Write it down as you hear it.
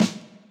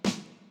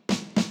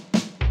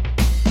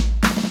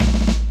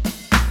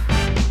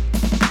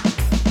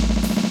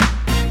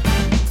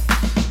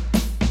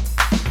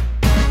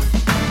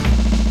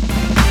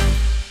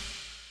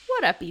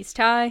Beast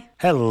High?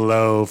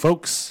 Hello,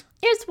 folks.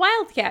 It's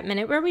Wildcat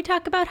Minute, where we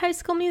talk about High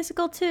School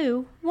Musical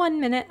 2, 1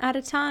 minute at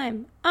a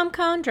time. I'm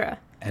Condra.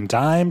 And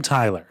I'm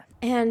Tyler.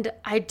 And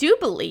I do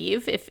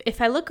believe, if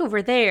I look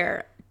over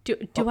there,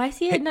 do I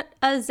see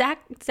a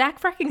Zach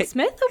frickin'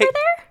 Smith over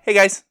there? Hey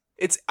guys,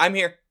 I'm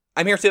here.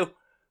 I'm here too.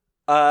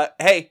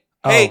 Hey.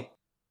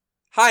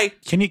 Hi.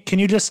 Can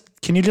you just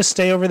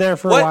stay over there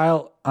for a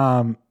while?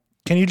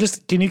 Can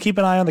you keep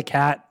an eye on the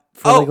cat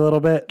for like a little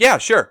bit? Yeah,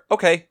 sure.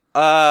 Okay.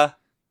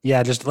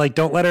 Yeah, just like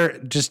don't let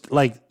her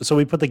so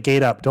we put the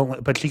gate up.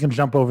 But she can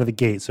jump over the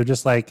gate. So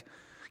just like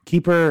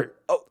keep her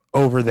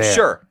over there.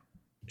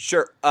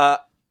 Sure.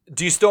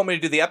 Do you still want me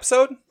to do the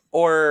episode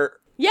or?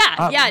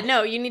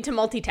 No, you need to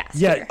multitask.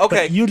 Yeah. Here.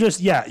 Okay. You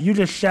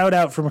just shout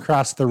out from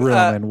across the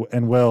room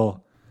and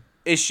we'll.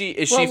 Is she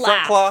we'll front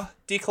laugh. claw,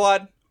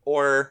 declawed,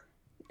 or?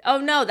 Oh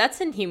no, that's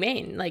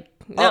inhumane.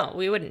 No,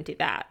 we wouldn't do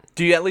that.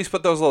 Do you at least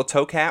put those little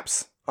toe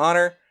caps on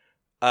her?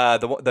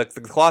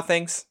 The claw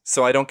things,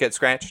 so I don't get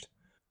scratched.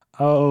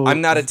 Oh, I'm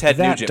not a Ted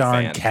Nugent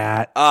darn fan.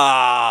 Cat.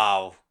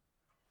 Oh,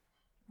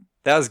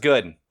 that was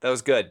good.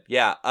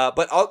 Yeah.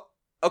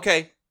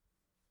 Okay.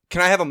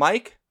 Can I have a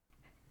mic?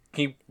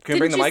 Can you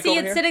bring the mic over here? Didn't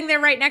you see it sitting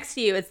there right next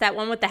to you? It's that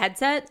one with the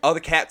headset? Oh,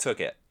 the cat took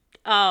it.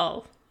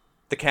 Oh.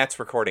 The cat's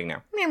recording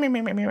now.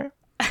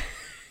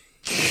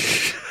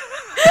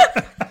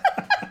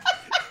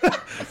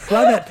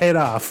 Glad that paid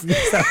off.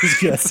 That was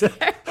good.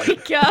 There we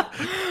go.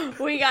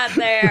 We got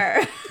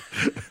there.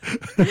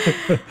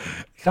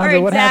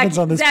 Condra, what happens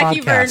on this Zach, podcast?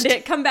 you've earned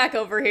it. Come back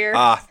over here.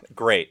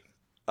 Great.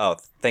 Oh,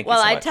 thank you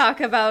While so I much. talk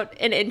about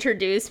and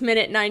introduce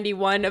minute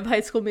 91 of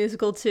High School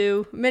Musical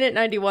 2. Minute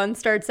 91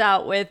 starts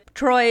out with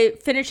Troy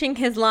finishing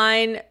his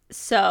line,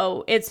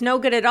 "So it's no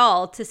good at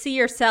all to see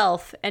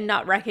yourself and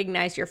not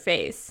recognize your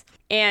face,"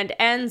 and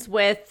ends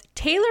with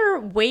Taylor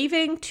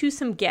waving to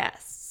some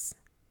guests.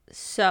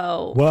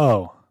 So...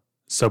 Whoa.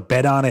 So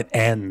Bet On It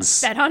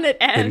ends. Bet on it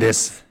ends. In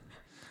this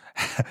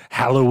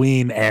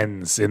Halloween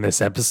ends in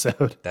this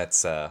episode.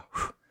 That's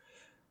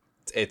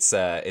it's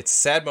a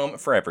sad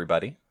moment for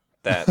everybody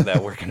that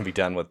we're going to be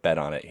done with Bet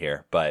on It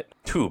here, but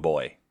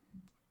boy,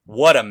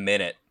 what a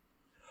minute.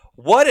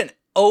 What an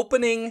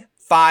opening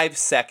 5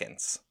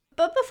 seconds.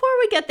 But before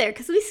we get there,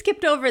 because we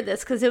skipped over this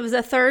because it was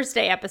a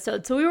Thursday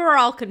episode, so we were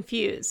all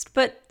confused.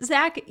 But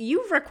Zach,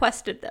 you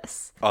requested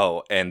this.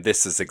 Oh, and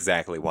this is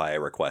exactly why I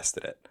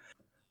requested it.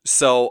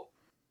 So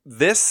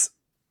this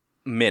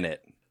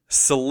minute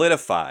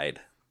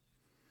solidified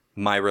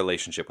my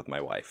relationship with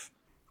my wife.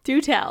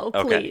 Do tell,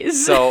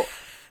 please. Okay, so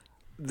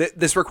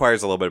this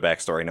requires a little bit of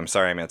backstory, and I'm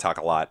sorry I'm going to talk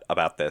a lot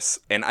about this.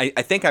 And I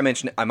think I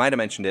might have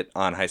mentioned it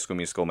on High School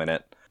Musical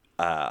Minute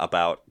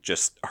about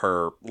just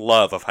her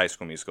love of High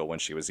School Musical when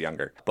she was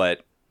younger.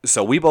 But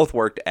so we both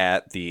worked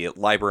at the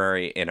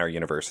library in our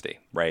university,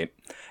 right?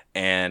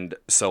 And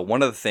so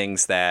one of the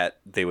things that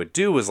they would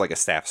do was like a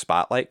staff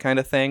spotlight kind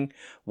of thing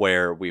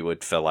where we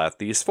would fill out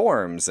these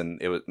forms,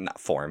 and it was not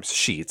forms,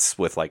 sheets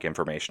with like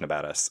information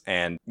about us.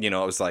 And, it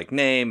was like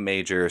name,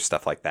 major,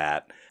 stuff like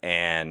that.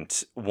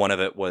 And one of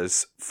it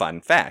was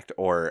fun fact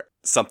or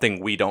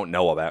something we don't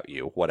know about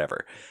you,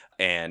 whatever.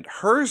 And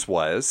hers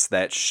was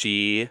that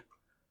she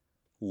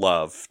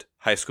loved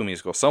High School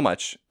Musical so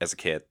much as a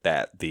kid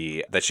that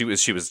she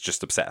was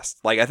just obsessed.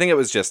 Like, I think it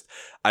was just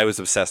I was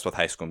obsessed with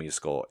High School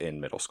Musical in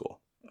middle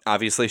school.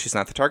 Obviously, she's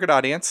not the target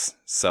audience,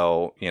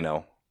 so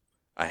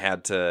I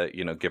had to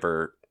give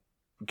her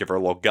a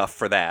little guff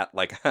for that.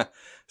 Like,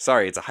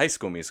 sorry, it's a High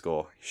School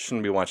Musical. You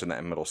shouldn't be watching that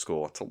in middle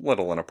school. It's a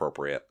little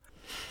inappropriate.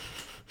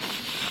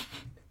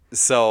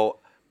 So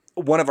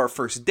one of our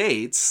first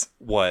dates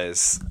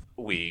was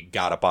we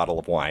got a bottle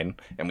of wine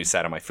and we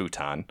sat on my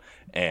futon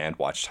and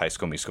watched High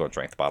School Musical and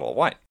drank the bottle of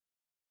wine.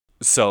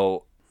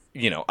 So,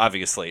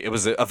 obviously it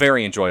was a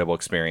very enjoyable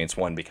experience.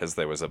 One, because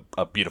there was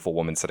a beautiful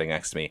woman sitting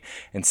next to me.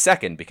 And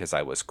second, because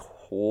I was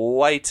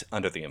quite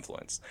under the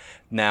influence.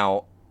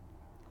 Now,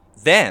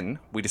 then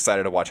we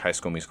decided to watch High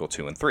School Musical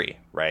 2 and 3,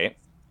 right?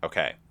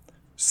 Okay.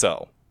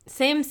 So.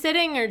 Same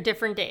sitting or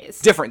different days?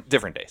 Different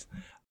days.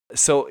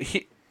 So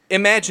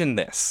imagine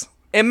this.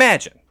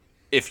 Imagine,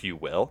 if you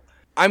will,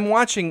 I'm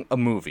watching a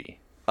movie,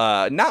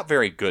 not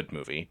very good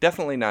movie,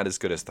 definitely not as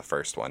good as the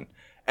first one,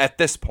 at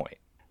this point.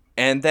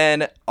 And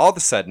then, all of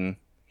a sudden,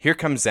 here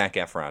comes Zac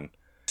Efron,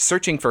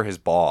 searching for his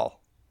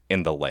ball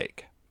in the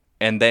lake.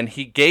 And then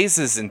he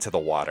gazes into the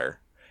water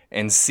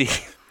and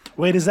sees...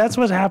 Wait, is that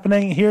what's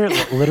happening here,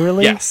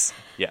 literally?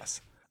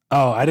 Yes.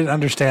 Oh, I didn't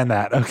understand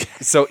that. Okay.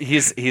 So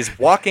he's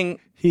walking...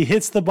 He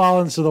hits the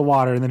ball into the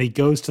water, and then he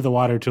goes to the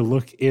water to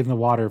look in the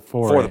water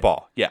for the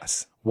ball,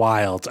 yes.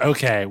 Wild.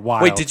 Okay,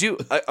 wild. Wait, did you...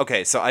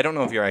 okay, so I don't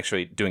know if you're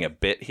actually doing a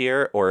bit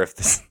here, or if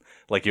this...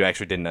 Like, you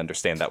actually didn't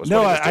understand that was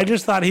what he was doing. I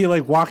just thought he,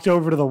 walked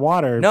over to the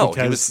water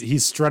because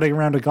he's strutting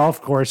around a golf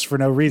course for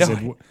no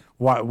reason. No,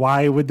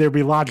 why would there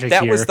be logic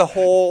here? That was the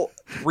whole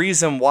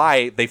reason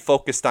why they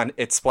focused on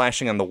it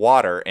splashing on the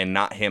water and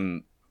not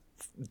him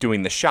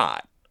doing the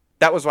shot.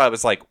 That was why I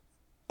was like,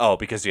 oh,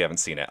 because you haven't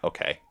seen it.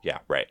 Okay, yeah,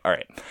 right, all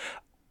right.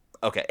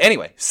 Okay,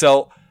 anyway,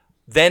 so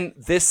then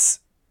this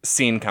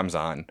scene comes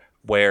on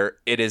where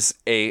it is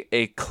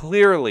a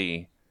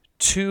clearly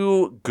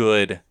too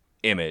good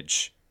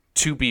image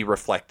to be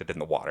reflected in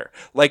the water.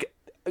 Like,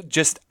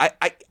 just,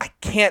 I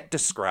can't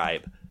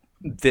describe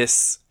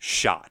this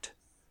shot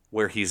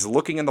where he's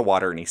looking in the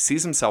water and he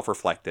sees himself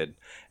reflected,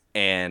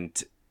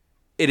 and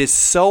it is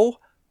so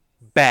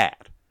bad.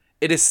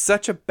 It is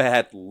such a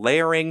bad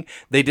layering.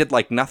 They did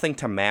like nothing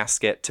to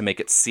mask it, to make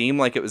it seem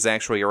like it was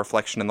actually a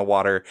reflection in the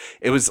water.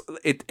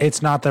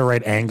 It's not the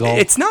right angle.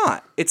 It's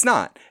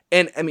not.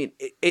 And I mean,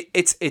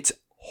 it's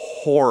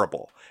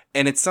horrible.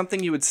 And it's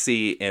something you would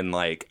see in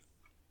like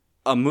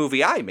a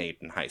movie I made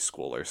in high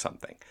school or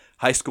something.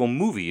 High School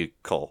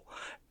Movie-cul.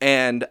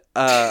 And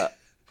I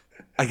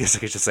guess I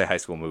could just say High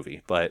School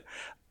Movie,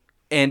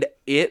 and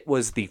it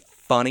was the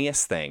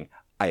funniest thing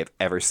I have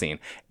ever seen.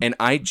 And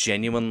I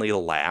genuinely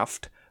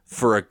laughed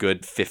for a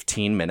good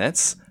 15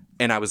 minutes,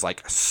 and I was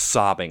like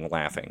sobbing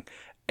laughing.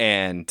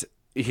 And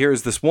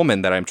here's this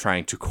woman that I'm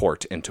trying to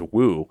court and to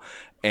woo,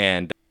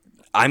 and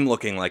I'm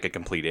looking like a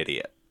complete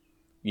idiot,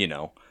 you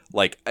know?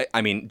 Like,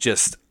 I mean,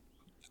 just,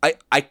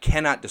 I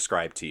cannot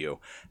describe to you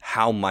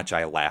how much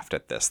I laughed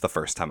at this the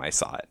first time I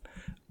saw it.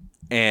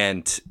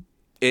 And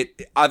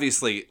it,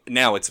 obviously,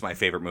 now it's my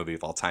favorite movie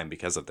of all time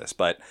because of this,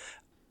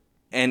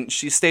 and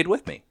she stayed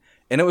with me.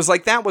 And it was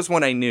like, that was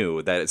when I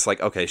knew that it's like,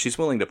 okay, she's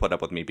willing to put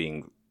up with me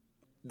being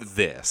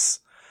this,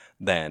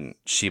 then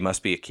she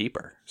must be a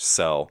keeper.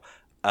 So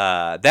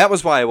that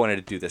was why I wanted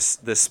to do this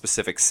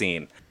specific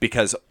scene,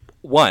 because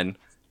one,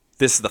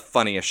 this is the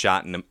funniest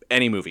shot in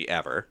any movie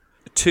ever.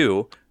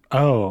 Two,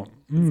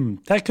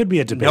 that could be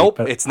a debate. Nope,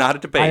 but it's not a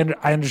debate.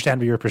 I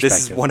understand your perspective.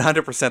 This is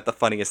 100% the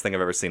funniest thing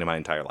I've ever seen in my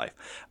entire life.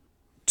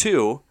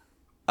 Two,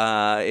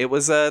 it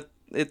was a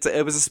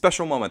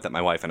special moment that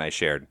my wife and I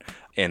shared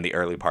in the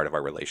early part of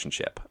our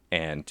relationship,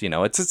 and you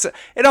know, it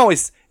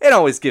always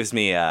gives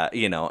me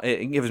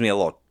it gives me a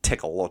little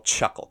tickle, a little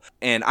chuckle.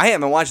 And I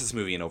haven't watched this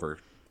movie for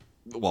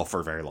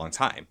a very long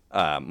time.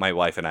 My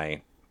wife and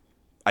I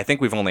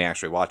think we've only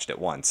actually watched it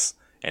once,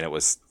 and it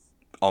was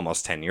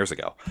almost 10 years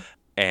ago.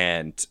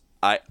 And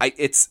I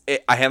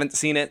haven't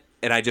seen it,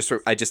 and I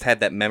just had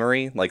that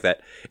memory, like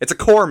that. It's a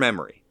core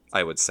memory,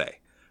 I would say,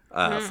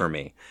 for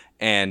me.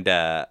 And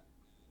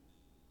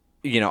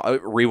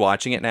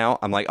rewatching it now,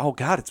 I'm like, oh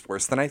God, it's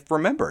worse than I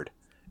remembered.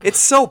 It's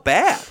so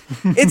bad.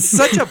 It's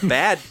such a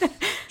bad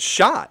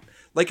shot.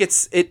 Like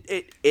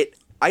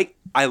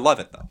I love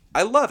it though.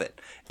 I love it.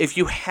 If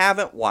you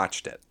haven't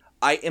watched it,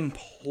 I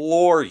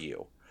implore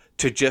you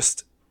to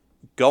just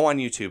go on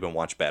YouTube and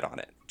watch Bet on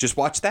It. Just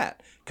watch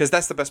that, because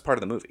that's the best part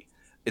of the movie.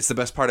 It's the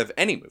best part of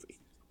any movie.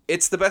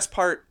 It's the best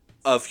part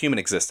of human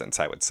existence,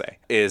 I would say,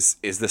 is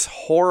this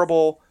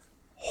horrible,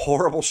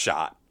 horrible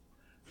shot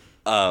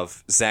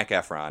of Zac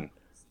Efron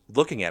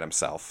looking at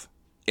himself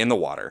in the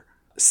water,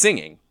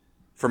 singing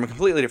from a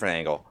completely different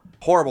angle,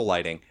 horrible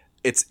lighting.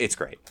 It's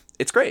great.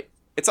 It's great.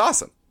 It's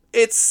awesome.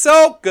 It's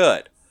so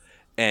good.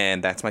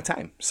 And that's my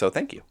time. So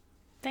thank you.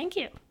 Thank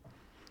you.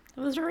 It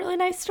was a really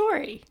nice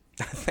story.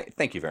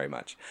 Thank you very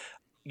much.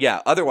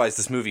 Yeah, otherwise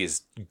this movie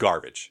is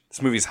garbage.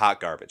 This movie is hot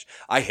garbage.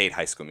 I hate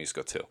High School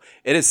Musical 2.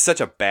 It is such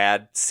a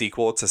bad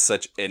sequel to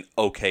such an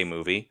okay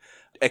movie,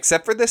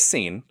 except for this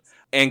scene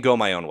and Go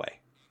My Own Way.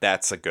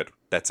 That's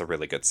a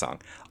really good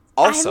song.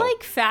 Also, I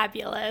like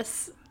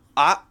Fabulous.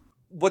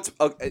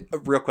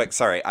 Real quick,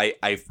 sorry,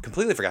 I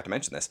completely forgot to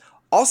mention this.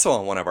 Also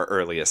on one of our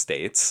earliest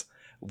dates,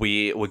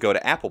 we would go to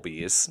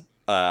Applebee's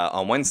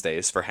on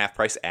Wednesdays for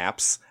half-price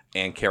apps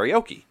and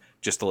karaoke,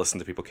 just to listen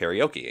to people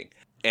karaokeing.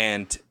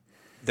 And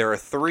there are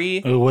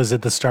three... Was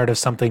it the start of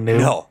something new?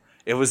 No,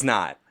 it was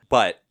not.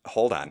 But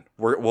hold on,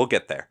 we'll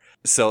get there.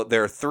 So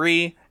there are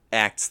three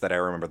acts that I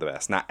remember the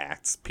best. Not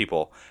acts,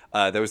 people.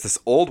 There was this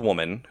old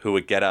woman who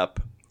would get up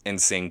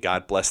and sing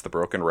God Bless the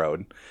Broken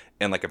Road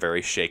in like a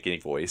very shaky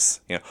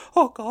voice. You know,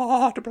 oh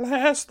God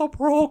bless the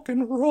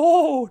broken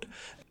road.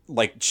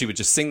 Like she would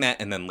just sing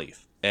that and then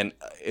leave. And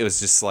it was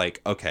just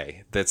like,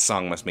 okay, that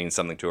song must mean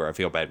something to her. I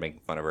feel bad making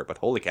fun of her, but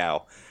holy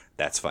cow,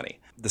 that's funny.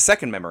 The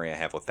second memory I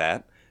have with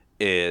that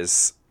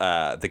is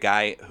the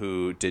guy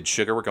who did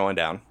Sugar We're Going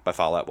Down by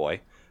Fall Out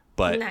Boy.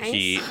 But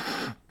nice.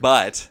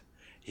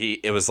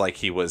 it was like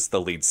he was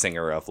the lead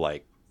singer of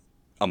like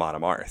Amon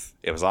Amarth.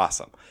 It was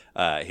awesome.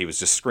 He was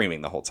just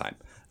screaming the whole time.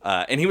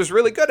 And he was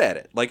really good at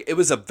it. Like, it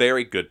was a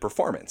very good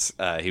performance.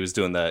 He was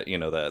doing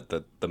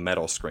the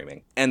metal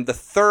screaming. And the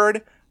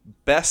third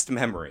best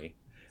memory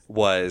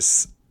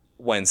was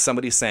when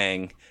somebody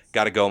sang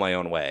Gotta Go My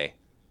Own Way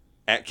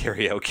at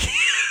karaoke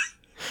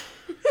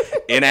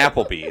in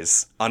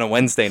Applebee's on a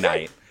Wednesday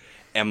night.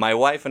 And my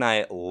wife and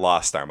I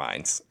lost our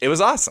minds. It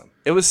was awesome.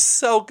 It was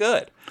so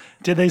good.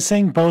 Did they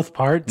sing both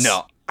parts?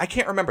 No, I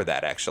can't remember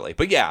that actually.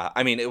 But yeah,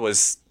 I mean,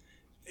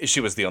 she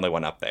was the only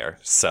one up there.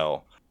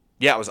 So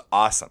yeah, it was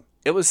awesome.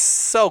 It was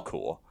so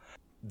cool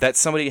that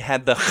somebody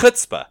had the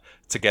chutzpah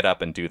to get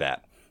up and do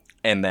that.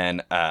 And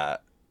then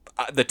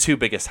the two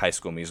biggest High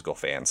School Musical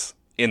fans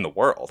in the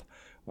world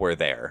were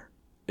there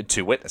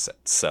to witness it.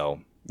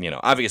 So,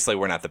 obviously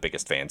we're not the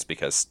biggest fans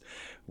because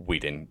we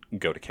didn't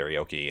go to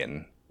karaoke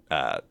and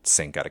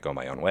sing Gotta Go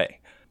My Own Way.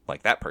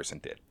 like that person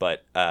did.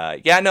 But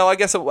yeah, no, I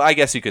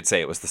guess you could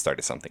say it was the start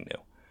of something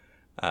new.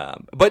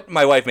 But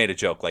my wife made a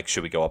joke like,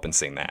 should we go up and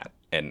sing that?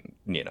 And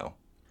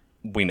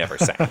we never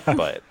sang.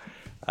 But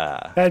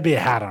That'd be a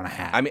hat on a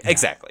hat. I mean,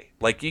 exactly.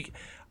 Like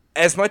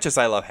as much as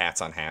I love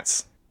hats on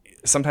hats,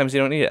 sometimes you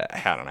don't need a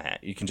hat on a hat.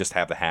 You can just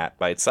have the hat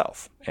by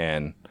itself,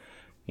 and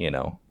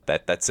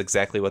that's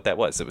exactly what that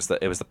was.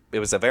 It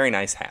was a very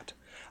nice hat.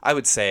 I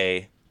would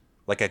say,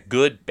 like a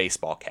good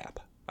baseball cap.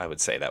 I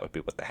would say that would be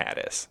what the hat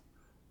is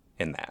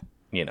in that,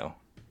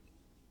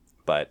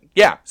 But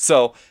yeah,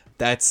 so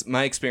that's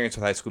my experience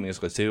with High School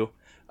Musical 2.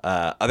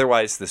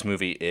 Otherwise, this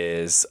movie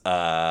is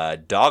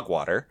dog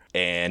water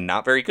and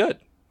not very good.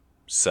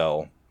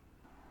 So,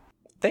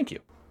 thank you.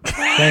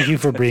 Thank you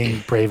for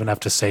being brave enough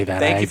to say that.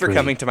 Thank you for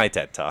coming to my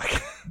TED Talk.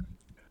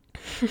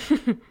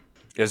 It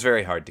was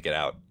very hard to get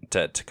out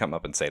to come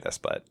up and say this,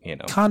 but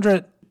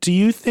Condra, do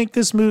you think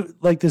this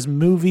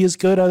movie is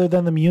good other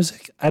than the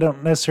music? I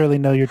don't necessarily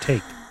know your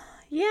take.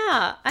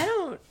 Yeah,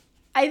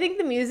 I think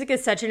the music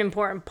is such an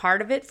important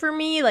part of it for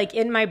me, like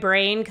in my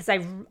brain, because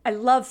I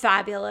love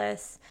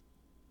Fabulous.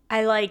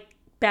 I like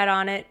Bet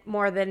on It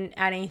more than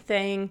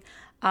anything.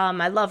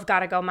 I love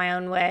Gotta Go My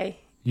Own Way.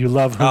 You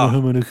love Humu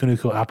Humu Nuku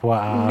Nuku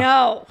Apua.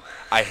 No.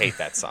 I hate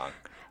that song.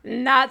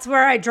 And that's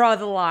where I draw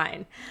the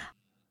line.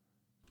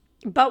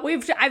 But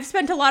I've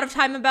spent a lot of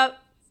time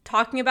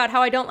talking about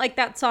how I don't like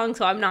that song,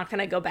 so I'm not going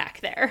to go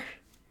back there.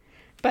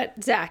 But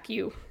Zach,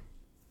 you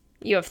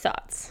have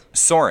thoughts.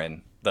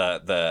 Soren,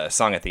 the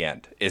song at the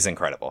end, is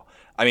incredible.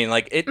 I mean,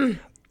 like it.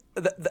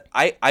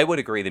 I would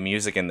agree the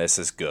music in this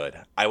is good.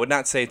 I would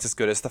not say it's as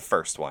good as the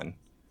first one.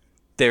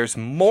 There's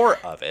more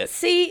of it.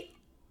 See,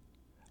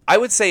 I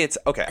would say it's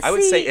okay. I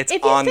would say it's on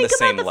the same level. If you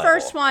think about the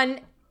first one,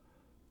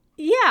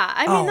 yeah,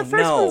 I mean the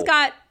first one's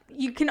got,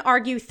 you can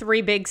argue,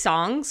 3 big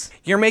songs.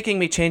 You're making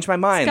me change my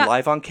mind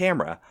live on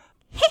camera.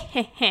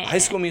 High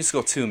School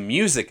Musical 2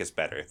 music is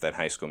better than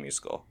High School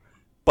Musical,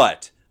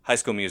 but High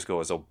School Musical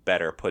is a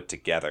better put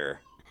together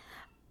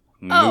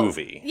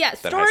movie. Yeah,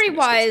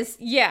 story-wise,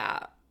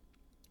 yeah.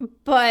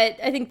 But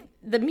I think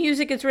the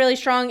music is really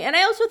strong, and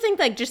I also think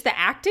like just the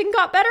acting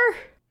got better.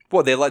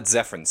 Well, they let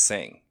Zefren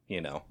sing,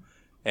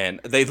 and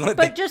they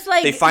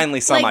finally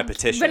saw my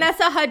petition.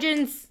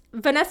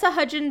 Vanessa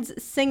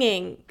Hudgens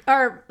singing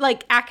or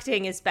like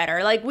acting is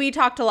better. Like we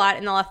talked a lot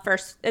in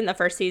the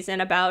first season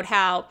about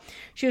how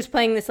she was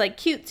playing this like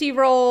cutesy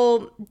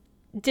role,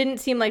 didn't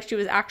seem like she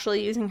was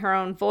actually using her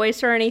own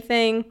voice or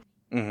anything,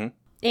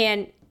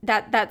 and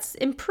that's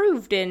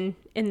improved in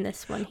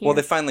this one here. Well,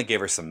 they finally gave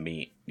her some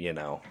meat,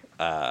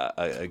 But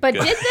did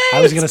they?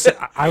 I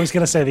was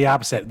gonna say the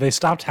opposite. They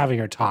stopped having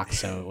her talk,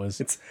 so it was.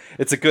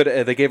 It's a good.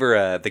 They gave her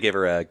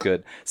a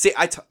good. See,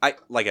 I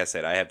like I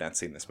said, I have not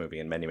seen this movie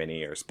in many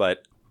years,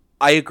 but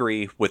I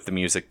agree with the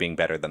music being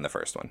better than the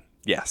first one.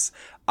 Yes,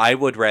 I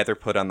would rather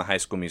put on the High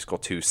School Musical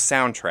 2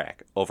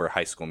 soundtrack over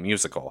High School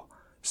Musical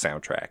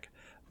soundtrack,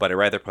 but I'd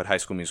rather put High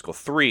School Musical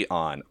 3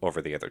 on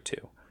over the other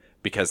two,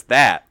 because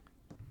that,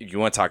 you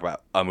want to talk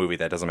about a movie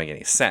that doesn't make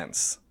any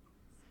sense,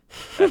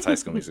 that's High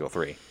School Musical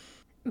 3.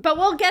 But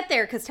we'll get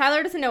there, because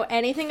Tyler doesn't know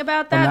anything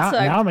about that.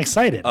 Now I'm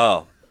excited.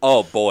 Oh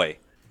boy.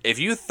 If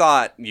you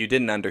thought you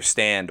didn't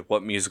understand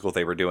what musical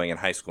they were doing in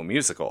High School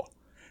Musical,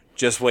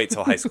 just wait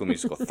till High School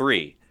Musical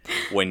 3,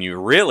 when you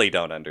really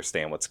don't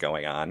understand what's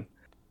going on.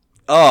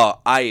 Oh,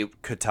 I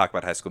could talk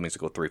about High School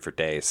Musical 3 for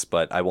days,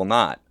 but I will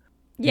not.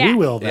 Yeah. We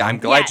will, then. Yeah, I'm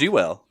glad you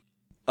will.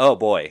 Oh,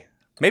 boy.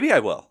 Maybe I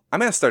will. I'm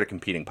going to start a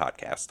competing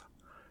podcast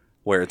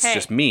where it's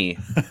just me.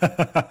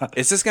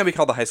 It's just going to be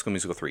called the High School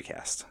Musical 3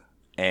 cast.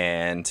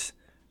 And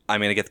I'm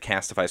going to get the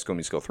cast of High School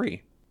Musical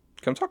 3.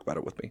 Come talk about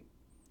it with me.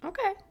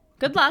 Okay.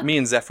 Good luck. Me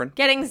and Zefren.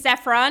 Getting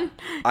Zefron.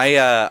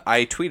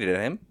 I tweeted at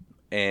him,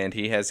 and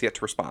he has yet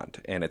to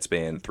respond. And it's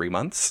been 3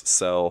 months,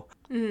 so...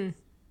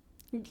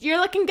 You're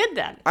looking good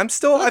then. I'm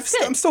still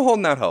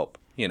holding out hope,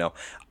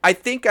 I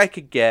think I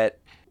could get,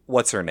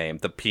 what's her name?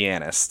 The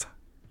pianist.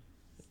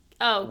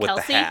 Oh, with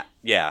Kelsey? the hat.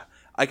 Yeah.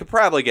 I could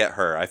probably get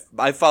her.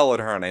 I followed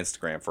her on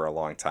Instagram for a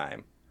long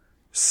time.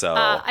 So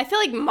I feel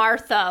like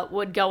Martha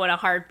would go in a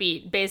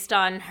heartbeat based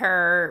on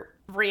her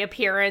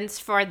reappearance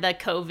for the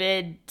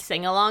COVID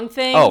sing-along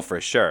thing. Oh, for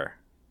sure.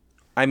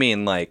 I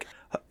mean, like,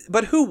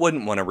 but who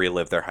wouldn't want to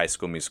relive their High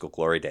School Musical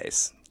glory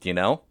days,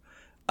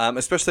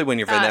 Especially when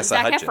you're Vanessa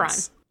Zac Hudgens.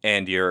 Efron.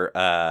 And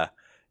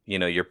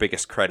your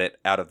biggest credit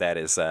out of that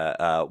is,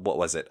 what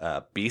was it?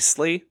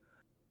 Beastly?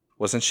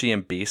 Wasn't she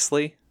in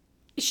Beastly?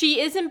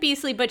 She is in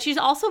Beastly, but she's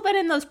also been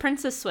in those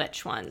Princess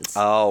Switch ones.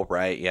 Oh,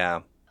 right,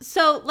 yeah.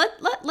 So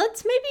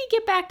let's maybe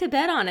get back to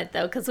Bet on It,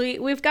 though, because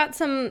we've got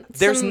some.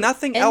 There's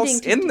nothing else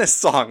in this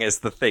song is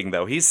the thing,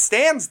 though. He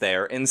stands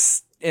there and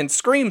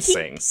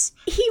sings.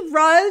 He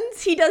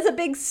runs. He does a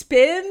big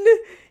spin.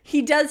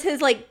 He does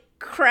his like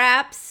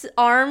craps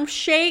arm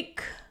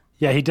shake.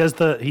 Yeah, he does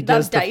the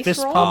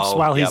fist roll? pumps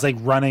while he's like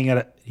running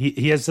at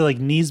he has the like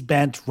knees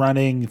bent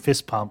running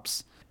fist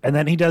pumps. And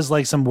then he does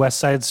like some West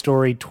Side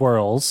Story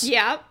twirls.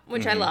 Yeah,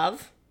 which I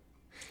love.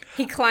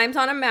 He climbs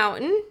on a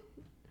mountain.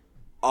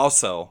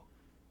 Also,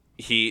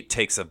 he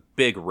takes a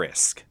big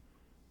risk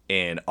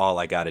in All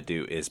I Gotta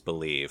Do Is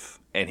Believe,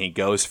 and he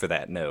goes for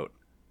that note.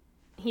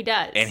 He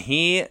does. And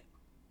he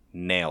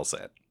nails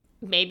it.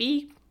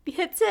 Maybe he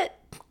hits it.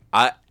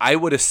 I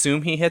would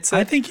assume he hits it.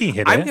 I think he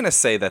hit I'm it. going to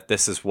say that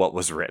this is what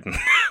was written.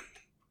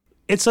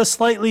 It's a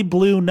slightly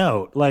blue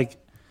note. Like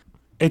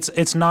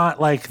it's not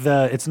like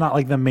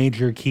the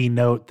major key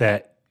note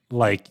that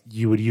like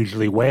you would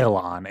usually wail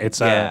on.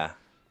 It's a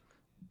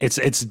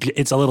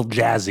little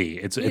jazzy.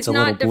 It's He's a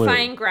little not blue.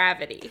 defying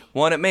gravity.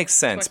 Well, and it makes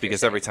sense What you're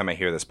because saying. every time I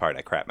hear this part,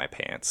 I crap my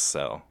pants.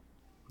 So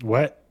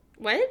What?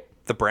 What?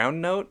 the brown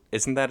note,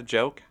 isn't that a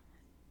joke?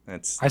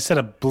 It's I said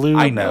a blue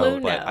I note. know,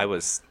 Blue but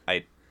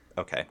note.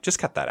 okay, just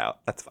cut that out.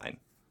 That's fine.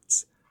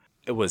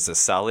 It was a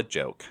solid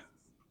joke.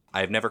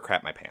 I've never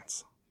crapped my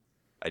pants.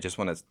 I just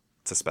wanted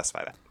to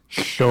specify that.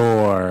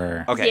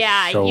 Sure. Okay.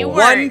 Yeah, sure. you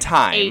One were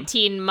time.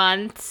 18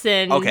 months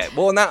and Okay.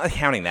 Well, not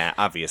counting that,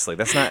 obviously.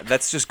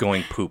 That's just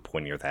going poop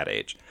when you're that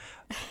age.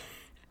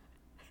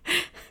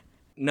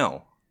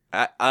 No.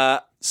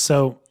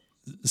 So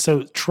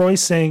Troy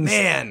sings,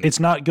 Man. "It's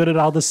not good at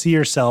all to see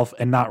yourself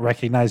and not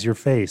recognize your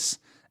face.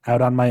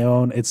 Out on my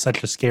own, it's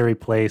such a scary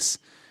place.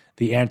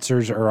 The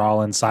answers are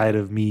all inside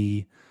of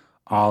me.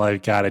 All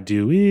I've got to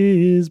do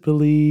is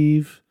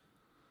believe."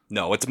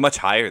 No, it's much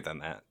higher than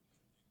that.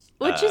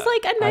 which is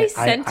like a nice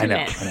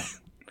sentiment. I know.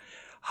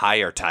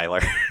 Higher,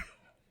 Tyler.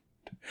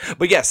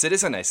 But yes, it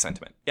is a nice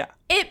sentiment. Yeah.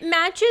 It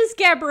matches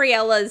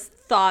Gabriella's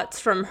thoughts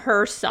from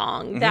her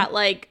song that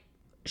like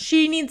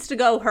she needs to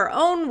go her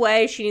own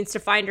way. She needs to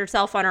find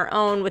herself on her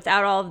own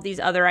without all of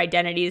these other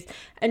identities.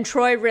 And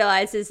Troy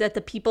realizes that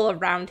the people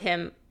around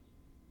him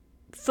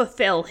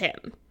fulfill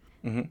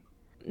him.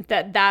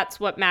 That's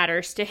what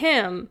matters to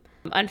him.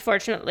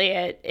 Unfortunately,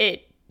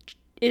 it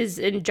is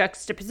in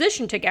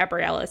juxtaposition to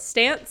Gabriella's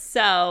stance.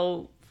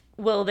 So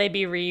will they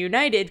be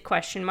reunited? ?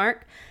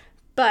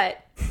 But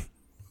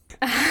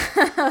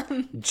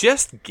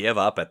Just give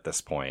up at this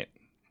point.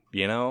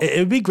 You know? It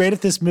would be great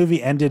if this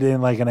movie ended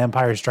in like an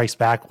Empire Strikes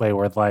Back way,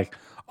 where like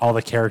all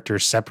the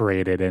characters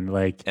separated and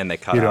like And they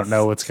cut you off don't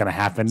know what's gonna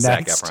happen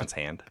Zac next. Efron's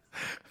hand.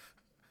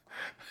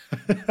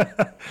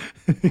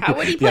 how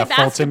would he play Yeah,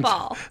 Fulton-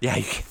 basketball? Yeah.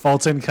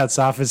 Fulton cuts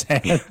off his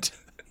hand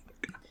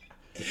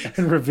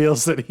and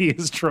reveals that he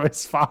is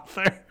Troy's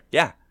father.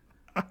 Yeah.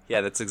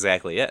 Yeah, that's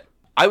exactly it.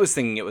 I was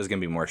thinking it was going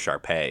to be more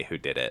Sharpay who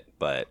did it,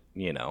 but,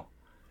 you know.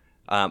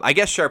 I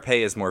guess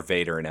Sharpay is more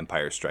Vader in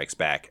Empire Strikes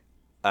Back.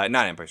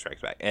 Not Empire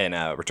Strikes Back, in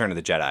Return of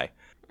the Jedi.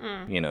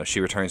 You know, she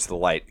returns to the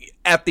light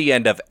at the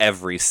end of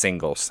every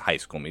single High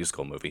School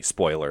Musical movie.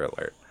 Spoiler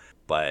alert.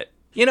 But,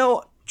 you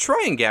know,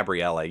 Troy and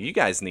Gabriella, you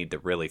guys need to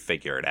really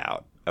figure it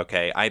out,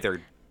 okay?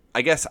 Either...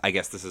 I guess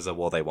this is a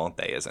will they won't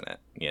they, isn't it?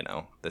 You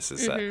know, this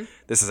is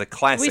a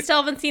classic. We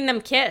still haven't seen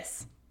them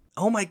kiss.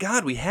 Oh my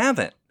God, we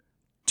haven't.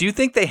 Do you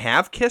think they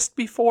have kissed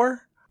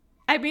before?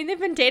 I mean, they've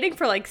been dating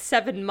for like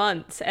 7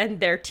 months and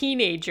they're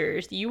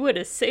teenagers. You would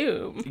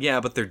assume.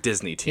 Yeah, but they're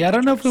Disney teenagers. Yeah, I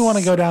don't know if we want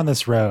to go down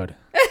this road.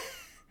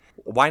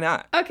 Why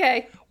not?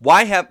 Okay.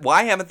 Why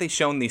haven't they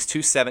shown these two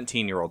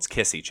 17-year-olds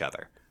kiss each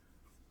other?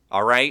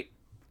 All right?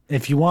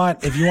 If you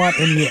want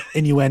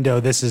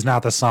innuendo, this is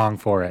not the song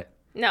for it.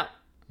 No.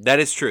 That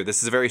is true.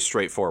 This is a very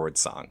straightforward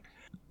song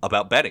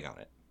about betting on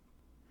it.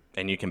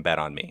 And you can bet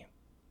on me.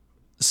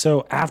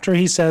 So after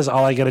he says,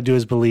 "All I got to do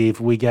is believe,"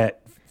 we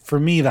get, for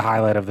me, the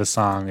highlight of the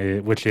song,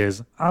 which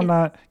is, "I'm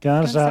not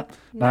gonna stop,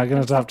 not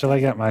gonna stop till I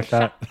get my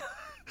shot."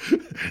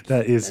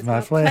 That is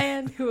my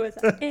plan. Who is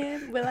I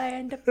in? Will I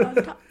end up on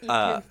top? You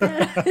can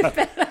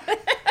bet.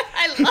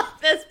 I love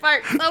this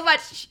part so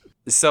much.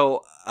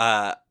 So,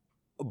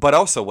 but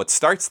also what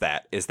starts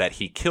that is that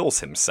he kills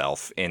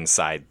himself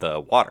inside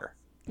the water.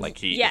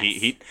 Like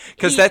Yes.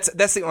 because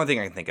that's the only thing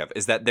I can think of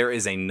is that there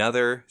is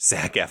another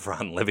Zac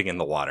Efron living in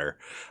the water,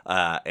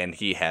 and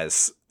he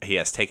has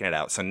taken it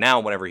out. So now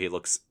whenever he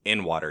looks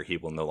in water, he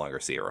will no longer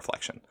see a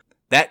reflection.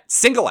 That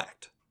single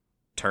act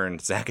turned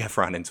Zac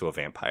Efron into a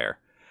vampire,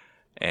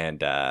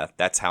 and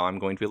that's how I'm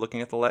going to be looking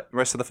at the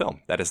rest of the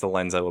film. That is the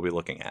lens I will be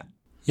looking at.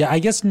 Yeah, I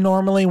guess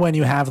normally when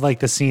you have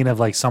like the scene of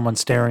like someone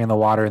staring in the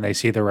water and they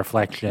see the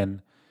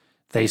reflection,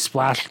 they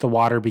splash the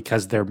water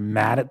because they're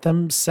mad at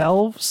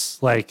themselves.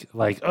 Like,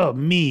 oh,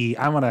 me,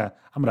 I'm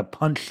gonna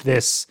punch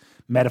this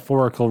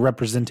metaphorical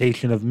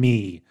representation of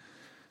me.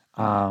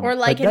 Or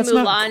like but in that's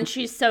not Mulan,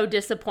 she's so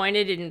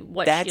disappointed in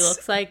what she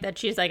looks like that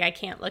she's like, I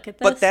can't look at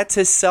this. But that's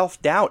his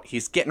self-doubt.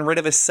 He's getting rid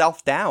of his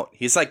self-doubt.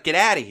 He's like, get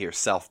out of here,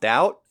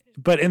 self-doubt.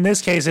 But in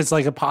this case, it's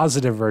like a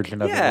positive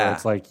version of it. Yeah. Where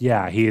it's like,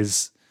 yeah,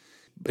 he's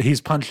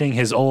punching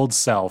his old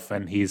self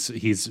and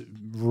he's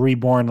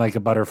reborn like a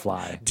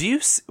butterfly. Do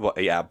you? Well,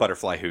 yeah,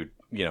 Butterfly who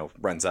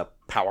runs up,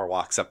 power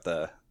walks up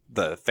the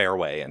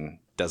fairway and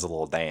does a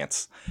little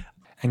dance.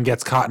 And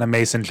gets caught in a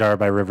mason jar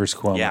by Rivers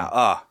Cuomo.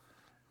 Yeah.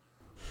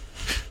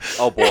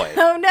 Oh boy.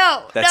 Oh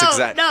no! That's no,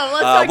 exact. No,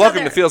 let's not go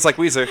welcome there. to Feels Like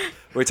Weezer, where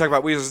we talk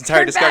about Weezer's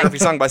entire Turn back. discography,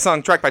 song by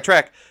song, track by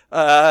track.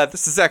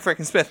 This is Zach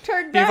Franken Smith.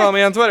 Turn You back. follow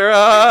me on Twitter.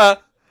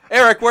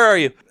 Eric, where are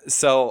you?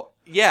 So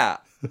yeah,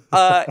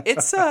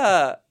 it's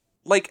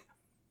like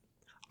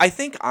I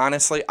think,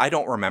 honestly, I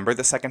don't remember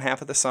the second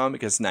half of the song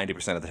because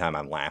 90% of the time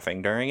I'm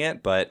laughing during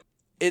it, but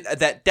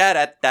that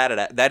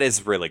da-da-da-da-da, that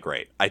is really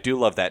great. I do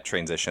love that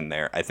transition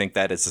there. I think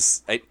that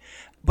is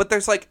but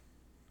there's like,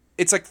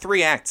 it's like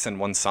 3 acts in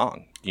one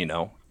song, you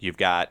know? You've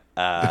got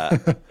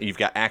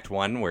Act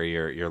 1 where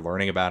you're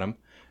learning about him,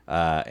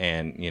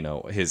 and, you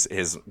know,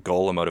 his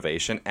goal and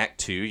motivation. Act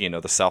 2, you know,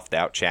 the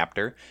self-doubt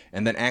chapter.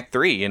 And then Act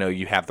 3, you know,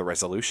 you have the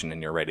resolution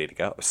and you're ready to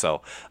go.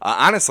 So,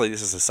 honestly,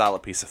 this is a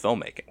solid piece of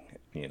filmmaking,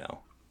 you know?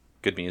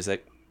 Good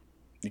music.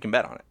 You can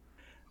bet on it.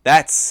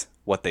 That's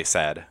what they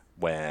said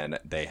when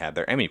they had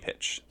their Emmy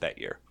pitch that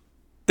year.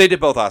 They did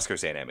both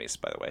Oscars and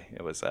Emmys, by the way.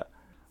 It was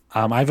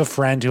I have a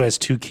friend who has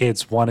 2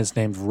 kids. One is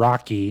named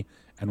Rocky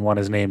and one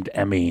is named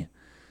Emmy.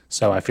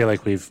 So I feel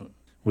like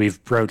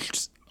we've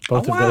broached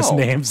both of those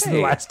names in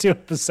the last 2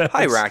 episodes.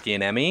 Hi, Rocky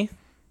and Emmy.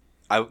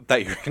 I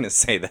thought you were going to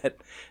say that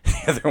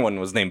the other one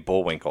was named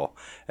Bullwinkle.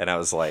 And I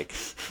was like,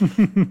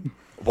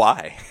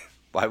 why?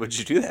 Why would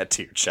you do that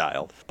to your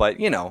child?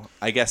 But, you know,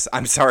 I guess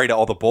I'm sorry to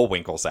all the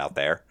Bullwinkles out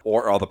there,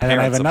 or all the parents.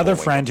 And I have another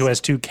of friend who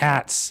has 2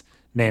 cats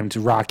named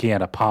Rocky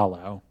and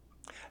Apollo.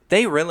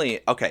 They really,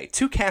 okay,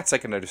 2 cats I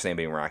can understand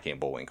being Rocky and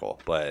Bullwinkle,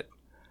 but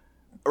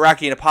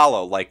Rocky and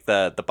Apollo, like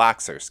the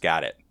boxers,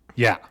 got it.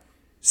 Yeah.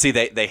 See,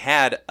 they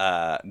had,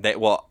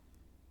 well,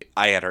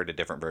 I had heard a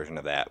different version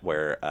of that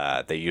where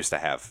they used to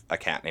have a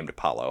cat named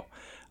Apollo,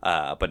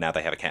 but now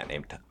they have a cat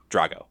named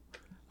Drago,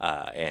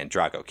 and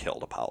Drago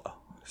killed Apollo,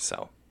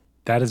 so.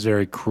 That is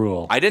very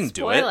cruel. I didn't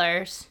do it.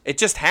 Spoilers. It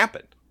just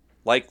happened.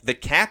 Like, the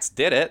cats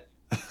did it.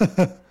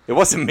 It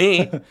wasn't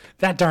me.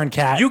 That darn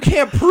cat. You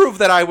can't prove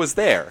that I was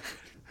there.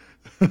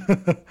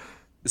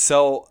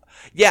 So,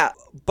 yeah,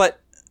 but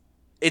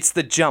it's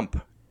the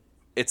jump.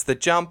 It's the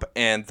jump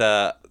and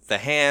the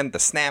hand, the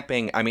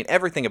snapping. I mean,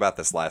 everything about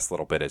this last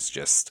little bit is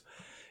just,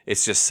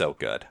 it's just so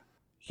good.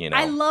 You know?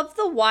 I love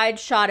the wide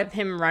shot of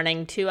him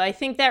running, too. I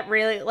think that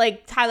really,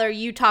 like, Tyler,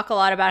 you talk a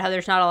lot about how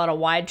there's not a lot of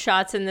wide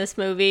shots in this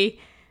movie.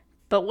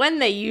 But when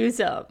they use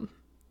them,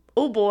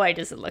 oh boy,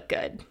 does it look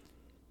good.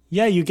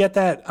 Yeah, you get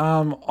that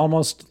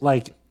almost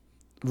like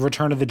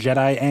Return of the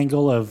Jedi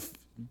angle of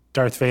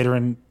Darth Vader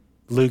and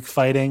Luke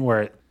fighting,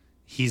 where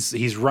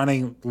he's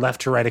running left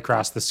to right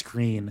across the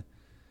screen,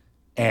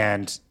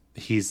 and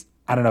he's,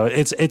 I don't know,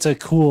 it's a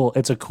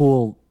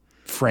cool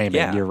framing.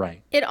 Yeah. You're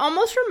right. It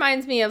almost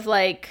reminds me of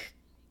like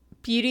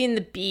Beauty and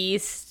the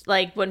Beast,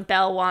 like when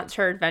Belle wants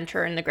her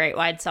adventure in the Great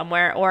Wide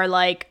Somewhere, or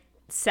like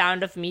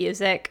Sound of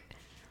Music,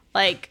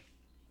 like.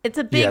 It's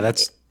a big... Yeah,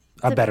 that's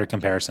a better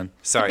comparison.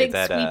 Sorry,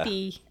 that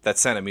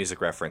Sound of Music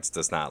reference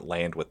does not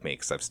land with me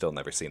because I've still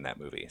never seen that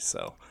movie,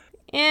 so...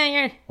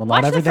 Yeah, well,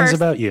 not everything's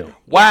about you.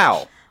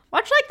 Wow!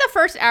 Watch, like, the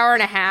first hour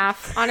and a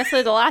half.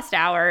 Honestly, the last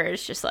hour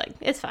is just, like,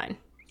 it's fine.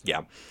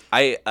 Yeah.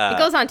 It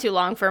goes on too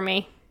long for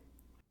me.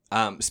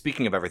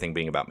 Speaking of everything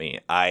being about me,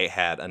 I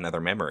had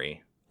another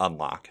memory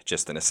unlock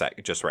just in a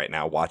sec, just right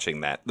now, watching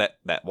that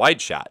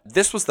wide shot.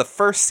 This was the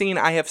first scene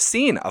I have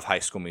seen of High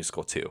School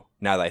Musical 2,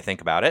 now that I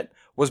think about it.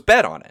 Was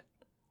bet on it.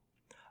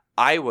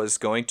 I was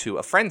going to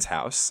a friend's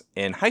house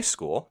in high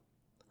school,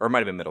 or it might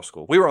have been middle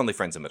school. We were only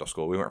friends in middle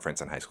school. We weren't friends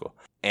in high school.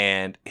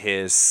 And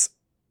his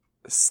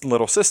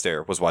little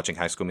sister was watching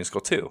High School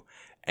Musical 2.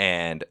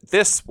 And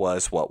this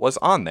was what was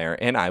on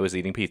there, and I was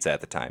eating pizza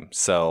at the time.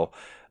 So,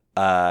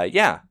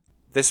 yeah,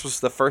 this was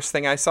the first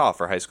thing I saw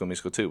for High School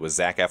Musical 2 was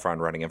Zac Efron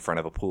running in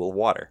front of a pool of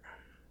water.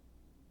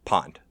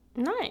 Pond.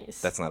 Nice.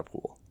 That's not a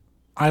pool.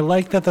 I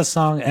like that the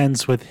song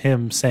ends with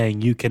him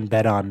saying, "You can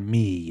bet on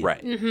me."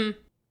 Right. Mm-hmm.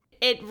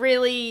 It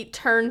really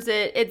turns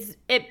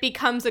it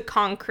becomes a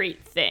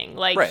concrete thing.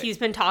 Like, right. He's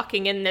been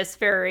talking in this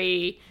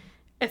very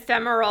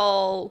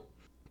ephemeral,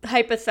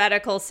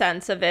 hypothetical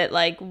sense of it,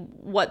 like,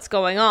 what's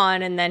going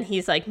on? And then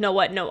he's like, no,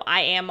 what? No,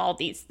 I am all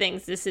these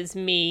things. This is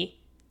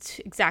me. It's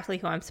exactly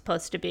who I'm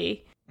supposed to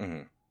be.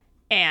 Mm-hmm.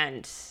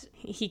 And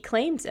he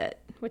claims it,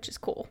 which is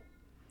cool.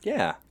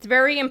 Yeah. It's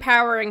very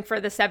empowering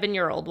for the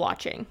 7-year-old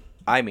watching.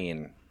 I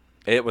mean,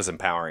 it was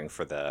empowering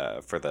for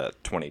the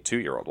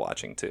 22-year-old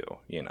watching too.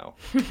 You know,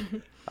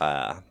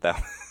 I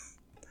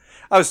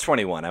was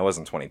 21. I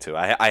wasn't 22.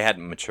 I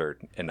hadn't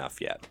matured enough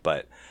yet.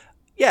 But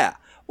yeah,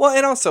 well,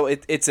 and also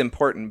it's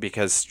important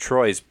because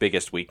Troy's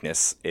biggest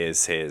weakness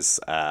is his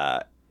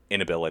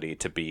inability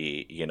to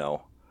be. You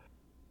know,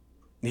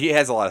 he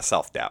has a lot of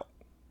self-doubt.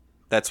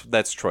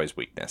 That's Troy's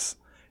weakness.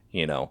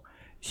 You know,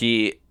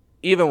 he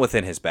even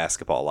within his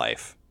basketball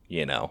life.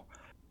 You know.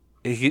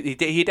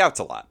 He doubts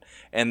a lot,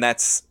 and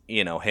that's,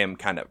 you know, him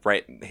kind of,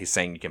 right, he's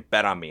saying you can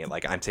bet on me,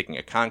 like, I'm taking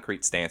a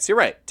concrete stance. You're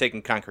right,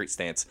 taking a concrete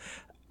stance.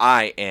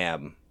 I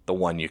am the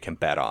one you can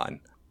bet on.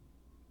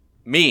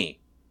 Me.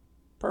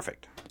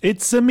 Perfect.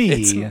 It's a me.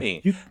 It's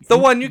me. The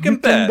one you can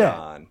bet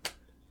on.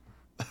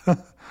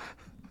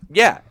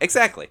 Yeah,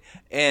 exactly.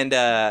 And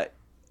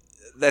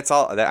that's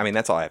all.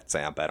 That's all I have to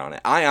say on Bet on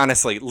It. I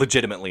honestly,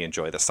 legitimately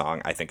enjoy the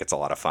song. I think it's a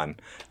lot of fun.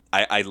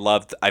 I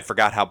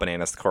forgot how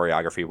bananas the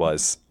choreography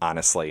was,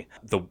 honestly.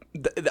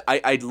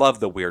 I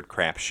love the weird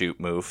crapshoot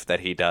move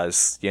that he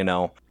does, you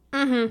know,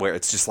 where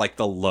it's just like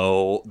the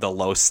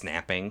low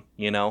snapping,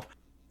 you know.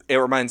 it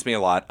reminds me a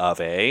lot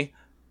of a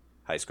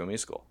High School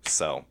Musical.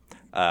 So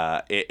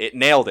it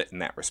nailed it in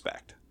that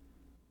respect.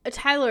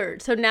 Tyler,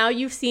 so now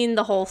you've seen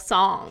the whole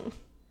song.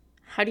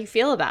 How do you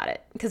feel about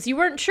it? Because you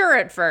weren't sure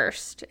at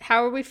first.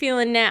 How are we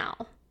feeling now?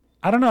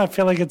 I don't know. I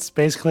feel like it's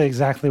basically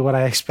exactly what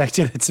I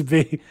expected it to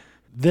be.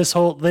 This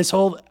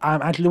whole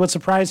actually what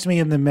surprised me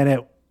in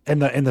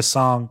the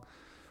song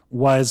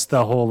was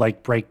the whole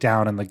like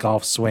breakdown and the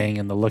golf swing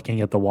and the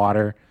looking at the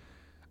water.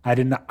 I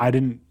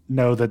didn't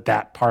know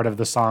that part of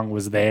the song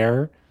was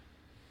there.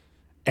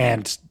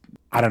 And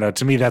I don't know,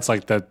 to me that's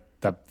like the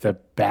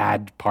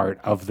bad part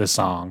of the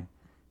song.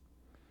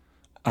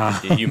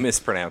 You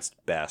mispronounced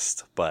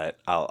best, but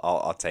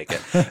I'll take it.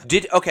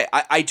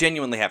 I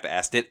genuinely have to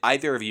ask, did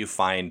either of you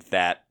find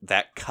that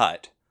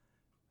cut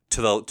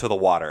to the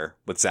water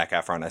with Zac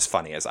Efron as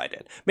funny as I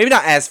did? Maybe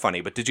not as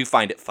funny, but did you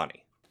find it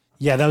funny?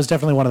 Yeah, that was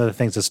definitely one of the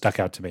things that stuck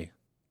out to me.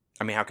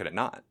 I mean, how could it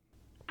not?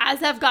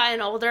 As I've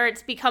gotten older,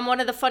 it's become one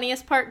of the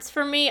funniest parts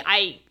for me.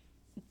 I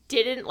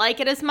didn't like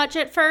it as much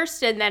at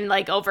first, and then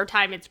like over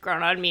time it's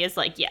grown on me as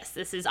like, yes,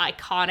 this is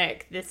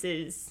iconic. This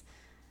is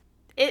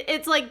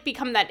it's like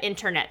become that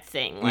internet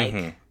thing,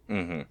 like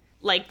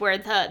like where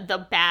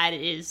the bad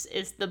is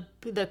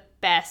the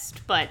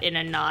best, but in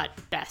a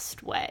not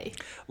best way.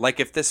 Like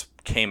if this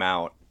came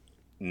out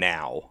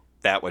now,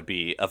 that would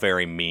be a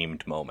very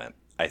memed moment,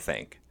 I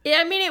think. Yeah,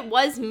 I mean, it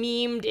was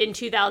memed in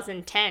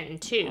 2010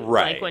 too,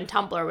 right? Like when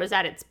Tumblr was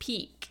at its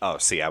peak. Oh,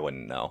 see, I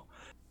wouldn't know.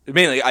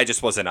 Mainly, I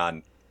just wasn't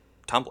on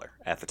Tumblr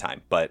at the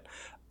time, but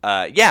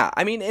yeah,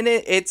 I mean, and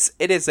it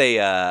is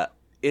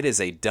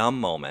a dumb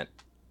moment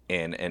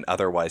in an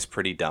otherwise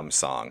pretty dumb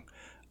song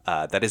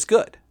that is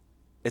good.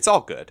 It's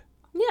all good.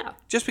 Yeah.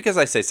 Just because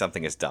I say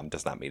something is dumb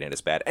does not mean it is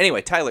bad.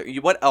 Anyway, Tyler,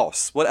 what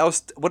else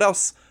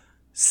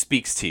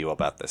speaks to you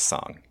about this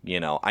song?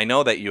 You know, I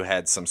know that you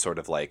had some sort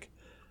of like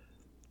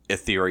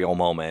ethereal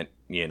moment.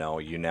 You know,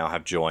 you now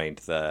have joined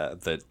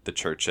the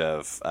Church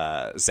of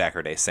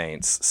Zachary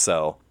Saints.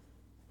 So,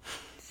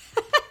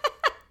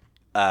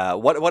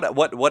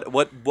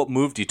 what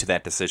moved you to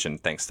that decision?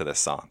 Thanks to this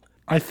song,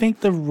 I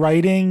think the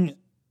writing,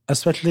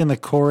 especially in the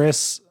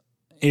chorus,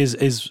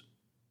 is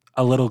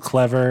a little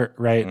clever,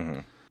 right? Mm-hmm.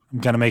 I'm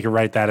gonna make it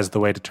right. That is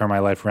the way to turn my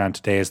life around.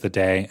 Today is the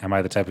day. Am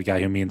I the type of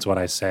guy who means what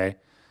I say?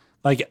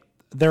 Like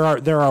there are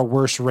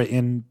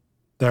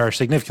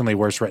significantly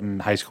worse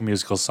written High School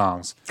Musical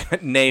songs.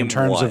 Name in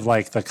terms one. of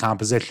like the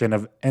composition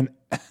of and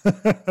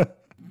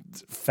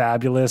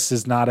Fabulous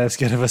is not as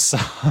good of a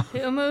song.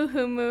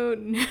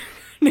 Humu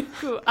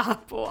nuku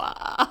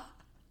apua.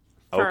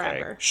 Forever.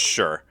 Okay,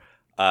 sure.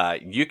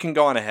 You can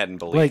go on ahead and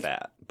believe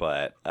that,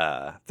 but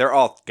they're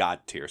all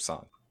God tier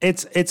songs.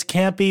 It's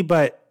campy,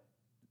 but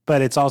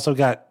it's also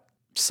got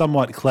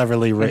somewhat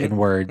cleverly written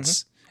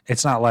words. Mm-hmm.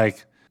 It's not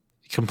like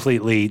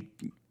completely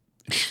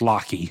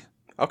schlocky.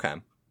 Okay.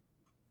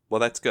 Well,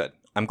 that's good.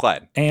 I'm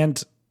glad.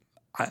 And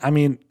I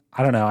mean,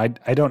 I don't know.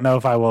 I don't know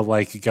if I will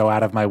like go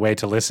out of my way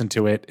to listen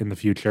to it in the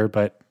future,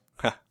 but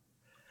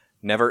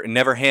never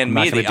hand I'm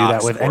me not the do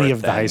that with any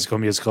of then. the High School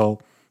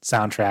Musical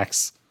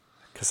soundtracks.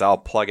 Because I'll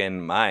plug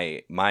in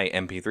my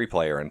MP3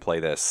 player and play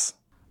this.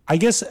 I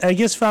guess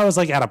if I was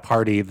like at a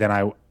party, then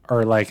I was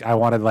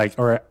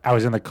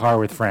in the car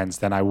with friends,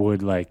 then I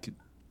would like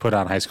put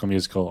on High School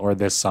Musical or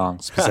this song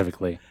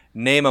specifically.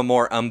 Name a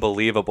more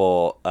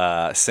unbelievable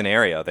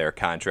scenario there,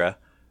 Contra.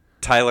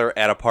 Tyler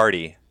at a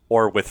party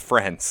or with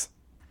friends.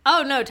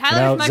 Oh no,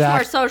 Tyler's much Zach,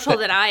 more social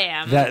than I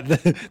am.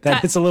 That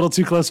hits a little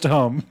too close to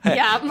home.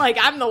 Yeah,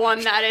 I'm the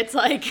one that it's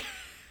like.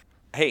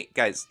 Hey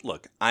guys,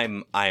 look,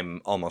 I'm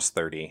almost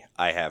 30.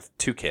 I have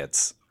 2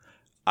 kids.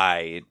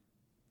 I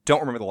don't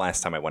remember the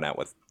last time I went out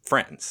with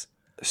friends.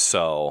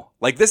 So,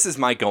 like, this is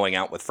my going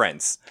out with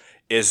friends.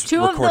 Is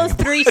 2 of those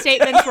 3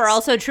 statements were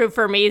also true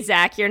for me,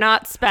 Zach. You're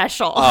not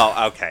special.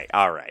 Oh, okay.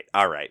 All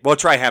right. We'll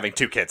try having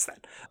 2 kids then.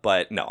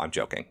 But no, I'm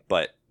joking.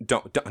 But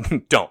don't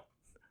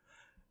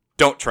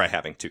try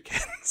having 2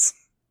 kids.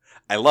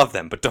 I love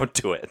them, but don't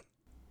do it.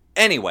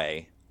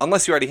 Anyway,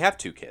 unless you already have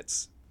 2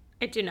 kids.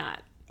 I do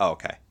not. Oh,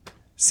 okay.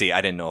 See,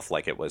 I didn't know if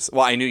like it was.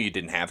 Well, I knew you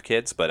didn't have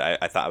kids, but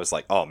I thought I was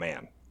like, oh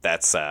man,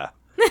 that's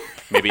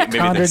maybe.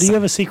 Connor, do you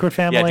have a secret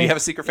family? Yeah, do you have a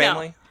secret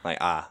family? No.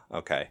 Like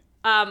okay.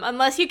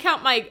 Unless you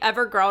count my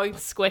ever-growing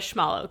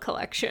Squishmallow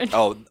collection.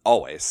 Oh,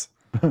 always.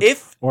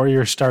 Or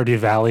your Stardew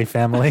Valley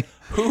family.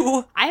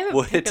 I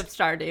haven't picked up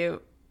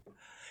Stardew.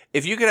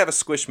 If you could have a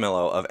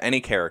Squishmallow of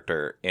any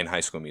character in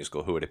High School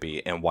Musical, who would it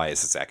be, and why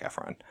is it Zac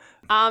Efron?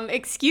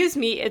 Excuse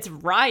me, it's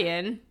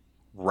Ryan.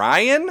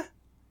 Ryan?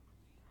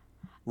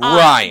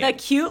 Ryan. The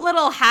cute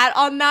little hat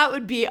on that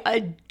would be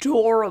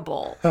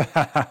adorable.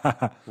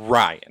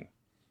 Ryan.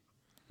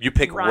 You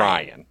pick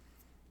Ryan.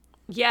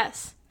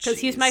 Yes, because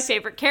he's my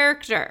favorite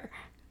character.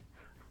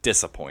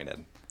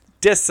 Disappointed.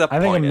 I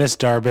think a Miss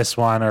Darbus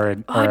one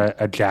or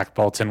a Jack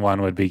Bolton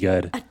one would be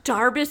good. A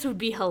Darbus would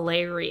be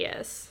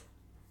hilarious.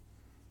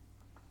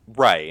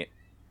 Right.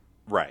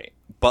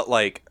 But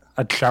like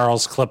a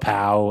Charles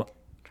Klapow.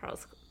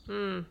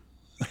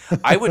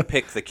 I would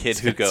pick the kid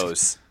who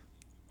goes,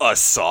 a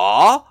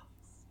saw?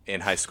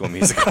 In High School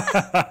Musical.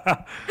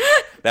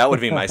 That would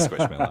be my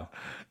Squishmallow.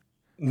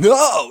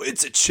 No,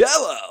 it's a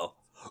cello.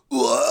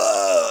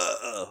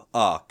 Whoa!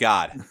 Oh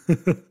God!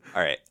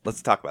 All right,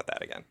 let's talk about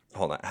that again.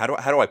 Hold on. How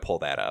do I pull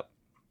that up?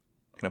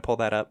 Can I pull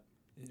that up?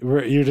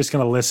 You're just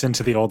going to listen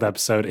to the old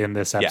episode in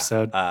this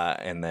episode? Yeah.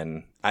 And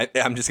then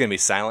I'm just going to be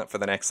silent for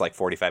the next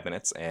 45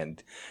 minutes,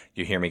 and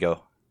you hear me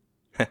go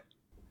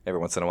every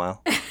once in a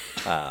while.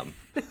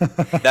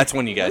 That's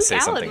when you guys say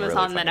Luke something Allen was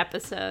really on funny. that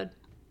episode.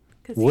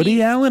 'Cause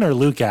Woody Allen or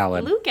Luke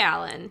Allen? Luke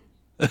Allen.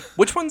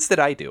 Which ones did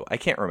I do? I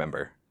can't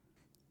remember.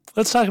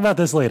 Let's talk about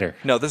this later.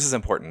 No, this is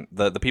important.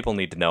 The people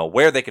need to know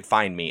where they could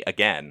find me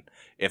again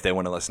if they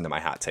want to listen to my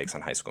hot takes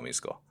on High School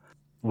Musical.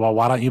 Well,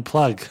 why don't you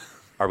plug?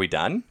 Are we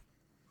done?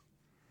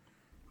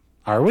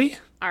 Are we?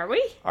 Are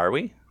we? Are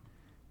we?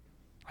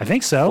 I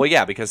think so. Well,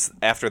 yeah, because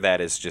after that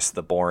is just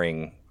the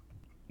boring,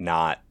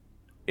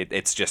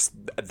 it's just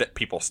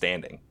people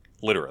standing,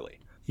 literally.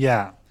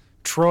 Yeah.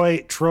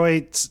 Troy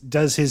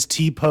does his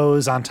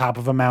T-pose on top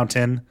of a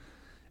mountain,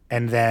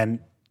 and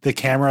then the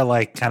camera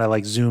kind of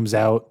zooms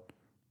out,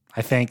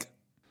 I think,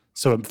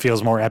 so it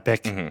feels more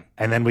epic. Mm-hmm.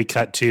 And then we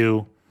cut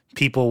to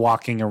people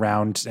walking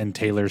around, and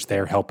Taylor's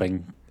there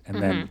helping,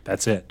 and then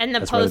that's it. And the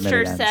That's where poster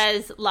minute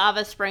ends. says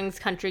Lava Springs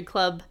Country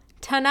Club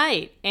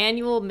tonight,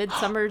 annual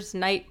Midsummer's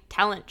Night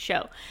talent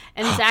show.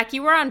 And Zach,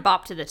 you were on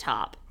Bop to the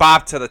Top.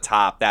 Bop to the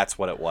Top, that's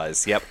what it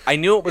was. Yep. I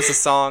knew it was a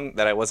song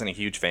that I wasn't a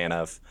huge fan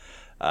of,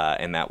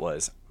 and that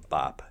was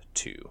Bop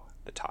to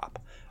the Top.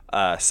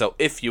 So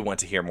if you want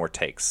to hear more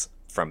takes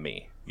from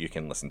me, you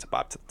can listen to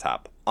Bop to the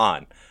Top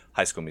on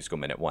High School Musical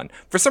Minute 1.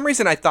 For some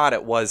reason, I thought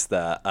it was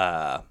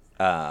the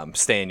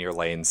Stay in Your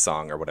Lane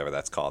song or whatever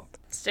that's called.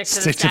 Stick to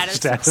the Stick to the status.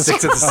 status. Stick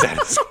to the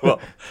status quo.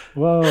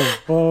 Whoa,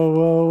 whoa,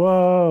 whoa,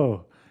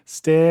 whoa.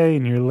 Stay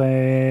in your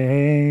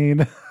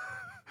lane.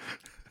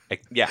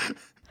 Yeah.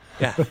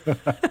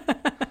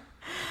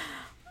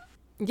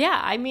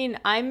 Yeah, I mean,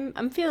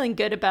 I'm feeling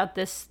good about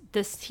this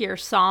here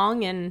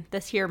song and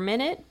this here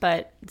minute,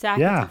 but Zach,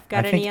 Yeah. you've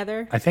got any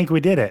other? I think we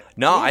did it.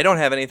 No, I don't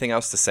have anything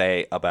else to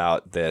say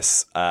about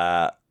this.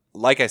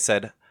 Like I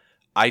said,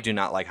 I do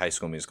not like High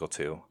School Musical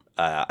 2.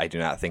 I do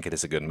not think it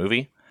is a good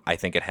movie. I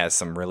think it has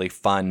some really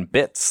fun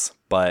bits,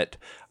 but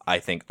I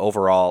think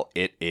overall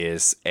it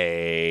is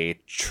a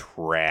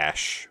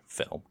trash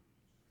film.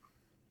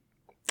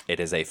 It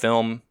is a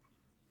film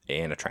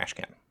in a trash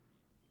can.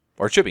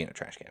 Or it should be in a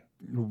trash can.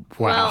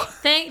 Wow. Well,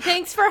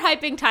 thanks for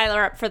hyping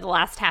Tyler up for the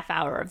last half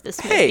hour of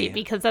this movie, Hey.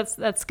 because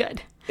that's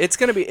good. It's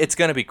gonna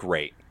be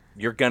great.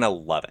 You're gonna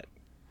love it.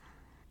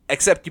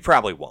 Except you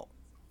probably won't.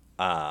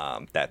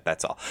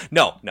 That's all.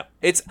 No.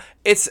 It's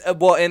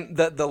well, and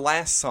the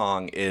last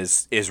song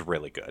is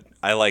really good.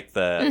 I like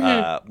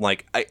the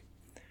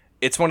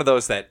it's one of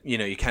those that,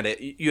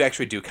 you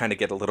actually do kind of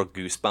get a little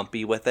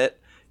goosebumpy with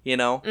it,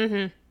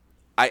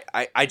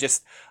 I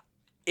just,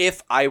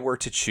 if I were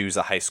to choose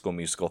a High School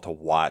Musical to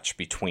watch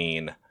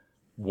between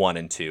 1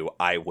 and 2,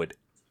 I would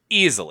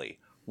easily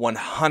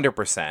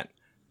 100%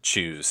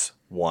 choose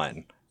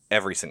 1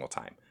 every single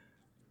time.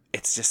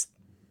 It's just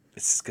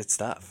good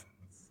stuff.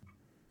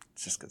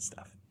 It's just good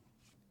stuff.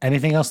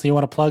 Anything else that you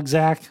want to plug,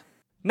 Zach?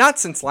 Not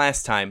since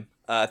last time.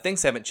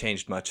 Things haven't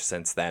changed much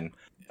since then.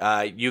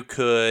 You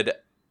could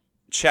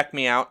check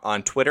me out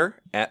on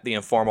Twitter at The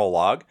Informal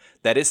Log.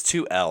 That is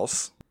 2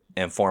 L's.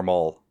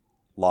 Informal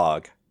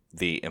Log.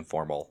 The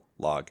Informal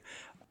Log.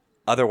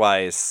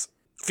 Otherwise,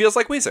 Feels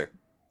Like Weezer.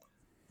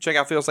 Check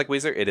out Feels Like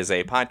Weezer. It is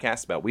a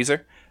podcast about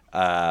Weezer,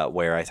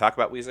 where I talk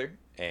about Weezer,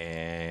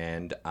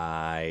 and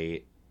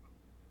I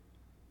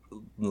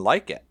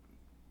like it.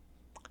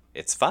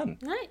 It's fun.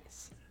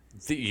 Nice.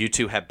 You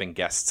two have been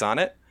guests on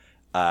it.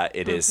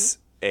 It is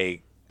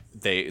they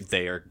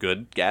are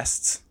good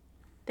guests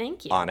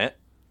Thank you. on it,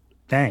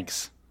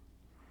 Thanks.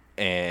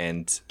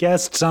 and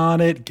Guests on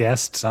it.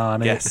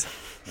 yes.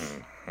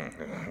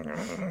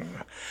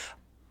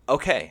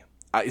 Okay.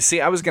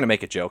 I was gonna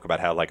make a joke about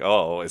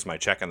how is my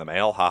check in the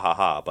mail? Ha ha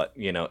ha. But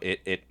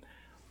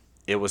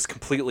it was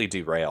completely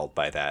derailed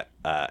by that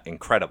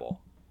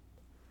incredible,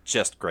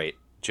 just great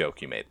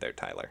joke you made there,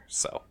 Tyler.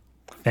 So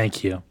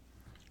Thank you.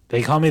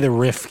 They call me the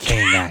Riff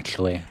King,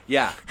 actually.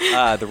 yeah,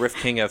 the Riff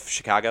King of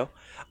Chicago.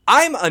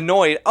 I'm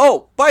annoyed.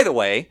 Oh, by the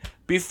way,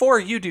 before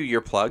you do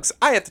your plugs,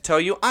 I have to tell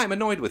you I'm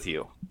annoyed with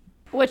you.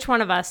 Which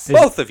one of us?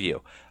 Both of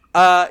you.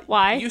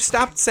 Why? You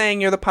stopped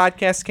saying you're the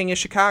podcast king of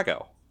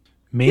Chicago.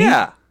 Me?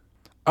 Yeah.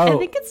 Oh, I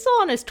think it's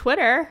still on his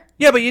Twitter.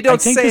 Yeah, but you I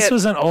don't think say this it.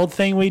 was an old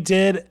thing we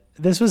did.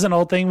 This was an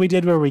old thing we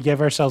did where we give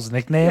ourselves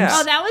nicknames. Yeah.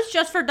 Oh, that was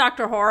just for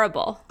Dr.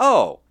 Horrible.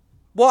 Oh.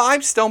 Well,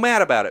 I'm still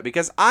mad about it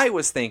because I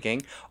was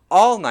thinking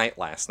all night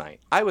last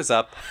night. I was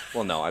up.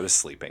 Well, no, I was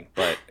sleeping,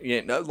 but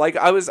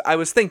I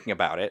was thinking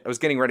about it. I was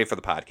getting ready for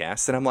the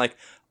podcast, and I'm like,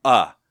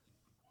 I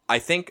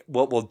think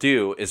what we'll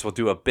do is we'll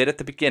do a bit at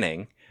the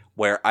beginning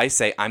where I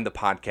say I'm the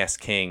podcast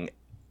king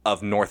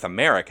of North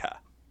America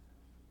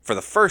for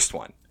the first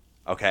one,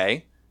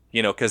 okay?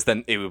 Because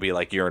then it would be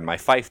like you're in my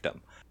fiefdom.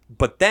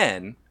 But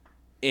then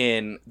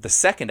in the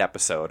second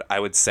episode, I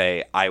would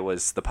say I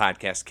was the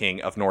podcast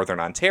king of Northern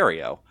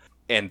Ontario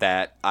and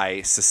that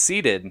I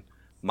seceded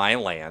my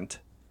land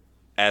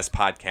as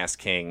podcast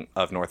king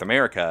of North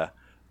America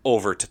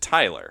over to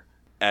Tyler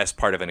as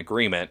part of an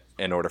agreement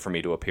in order for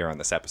me to appear on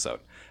this episode.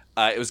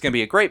 It was going to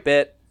be a great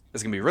bit. It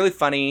was going to be really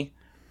funny.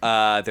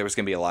 There was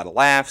going to be a lot of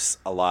laughs,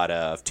 a lot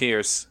of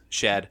tears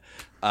shed.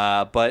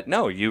 But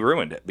no, you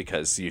ruined it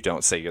because you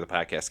don't say you're the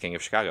podcast king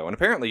of Chicago. And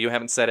apparently you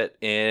haven't said it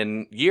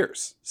in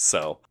years.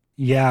 So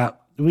Yeah,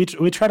 we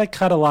try to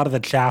cut a lot of the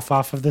chaff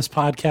off of this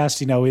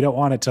podcast. You know, we don't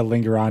want it to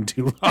linger on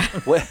too long.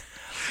 what,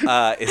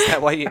 is that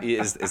why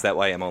is that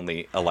why I'm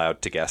only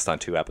allowed to guest on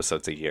 2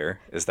 episodes a year?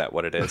 Is that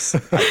what it is?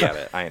 I get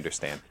it. I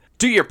understand.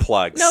 Do your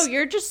plugs. No,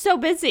 you're just so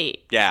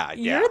busy. Yeah.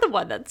 You're the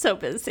one that's so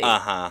busy.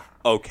 Uh-huh.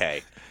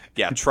 Okay.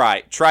 Yeah,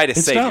 try to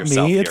save not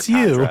yourself. me, it's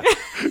you.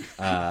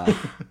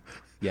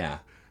 Yeah.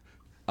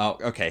 Oh,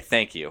 okay.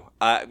 Thank you.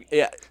 I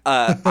have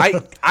to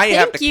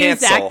Thank you,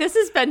 cancel Zach. This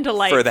has been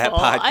delightful. for that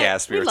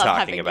podcast we were love talking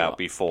having about you.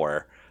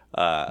 before,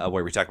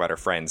 where we talk about our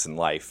friends and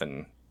life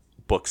and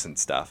books and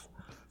stuff.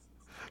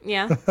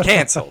 Yeah.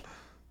 Canceled.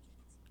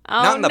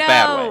 Oh, Not in the no.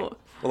 bad way.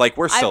 Like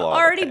we're still all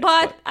okay,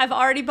 I've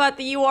already bought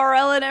the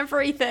URL and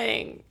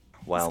everything.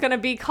 Well, It's gonna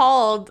be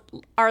called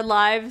Our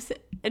Lives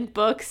and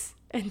Books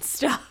and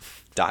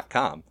Stuff.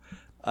 .com.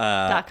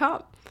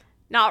 .com.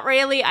 Not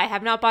really. I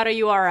have not bought a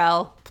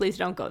URL. Please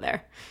don't go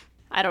there.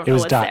 I don't It know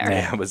was what's there. .net.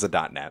 Yeah, it was a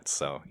 .net,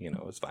 so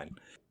it was fine.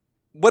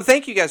 Well,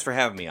 thank you guys for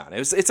having me on.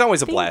 It's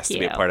always a blast to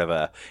be a part of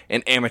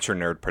an amateur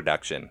nerd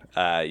production.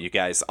 You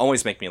guys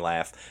always make me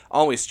laugh.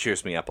 Always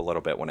cheers me up a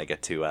little bit when I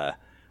get to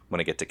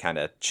kind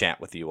of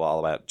chat with you all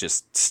about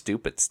just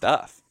stupid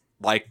stuff,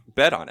 like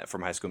Bet on It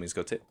from High School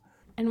Musical 2.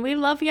 And we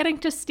love getting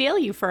to steal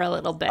you for a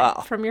little bit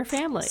from your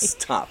family.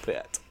 Stop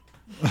it.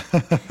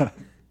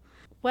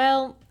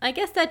 Well, I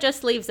guess that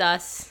just leaves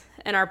us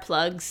and our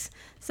plugs.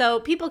 So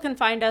people can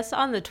find us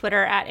on the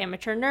Twitter at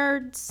Amateur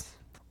Nerds.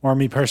 Or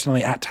me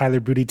personally at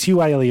Tyler Boudy,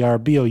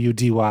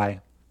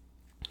 TYLERBOUDY.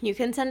 You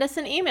can send us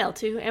an email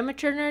to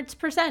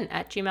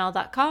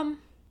amateurnerdspresent@gmail.com.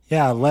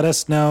 Yeah, let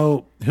us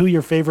know who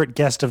your favorite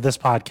guest of this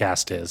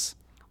podcast is.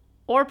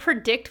 Or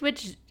predict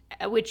which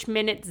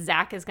minute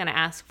Zach is going to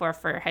ask for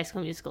High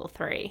School Musical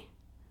 3.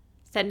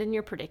 Send in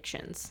your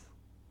predictions.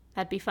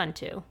 That'd be fun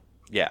too.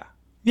 Yeah,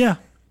 Yeah.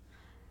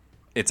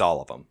 it's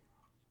all of them.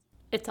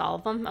 It's all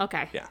of them?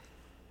 Okay. Yeah.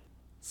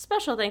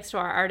 Special thanks to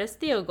our artist,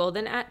 Theo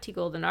Golden, at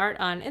TGoldenArt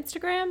on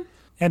Instagram.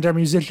 And our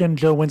musician,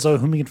 Joe Winslow,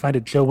 whom you can find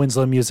at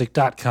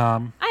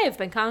joewinslowmusic.com. I have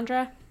been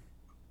Condra.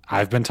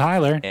 I've been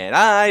Tyler. And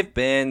I've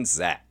been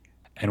Zach.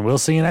 And we'll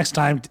see you next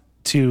time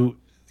to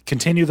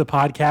continue the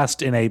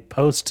podcast in a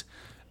post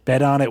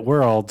Bet on It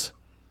world.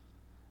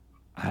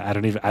 I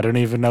don't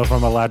even know if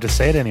I'm allowed to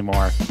say it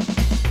anymore.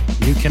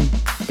 You can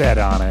bet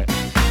on it.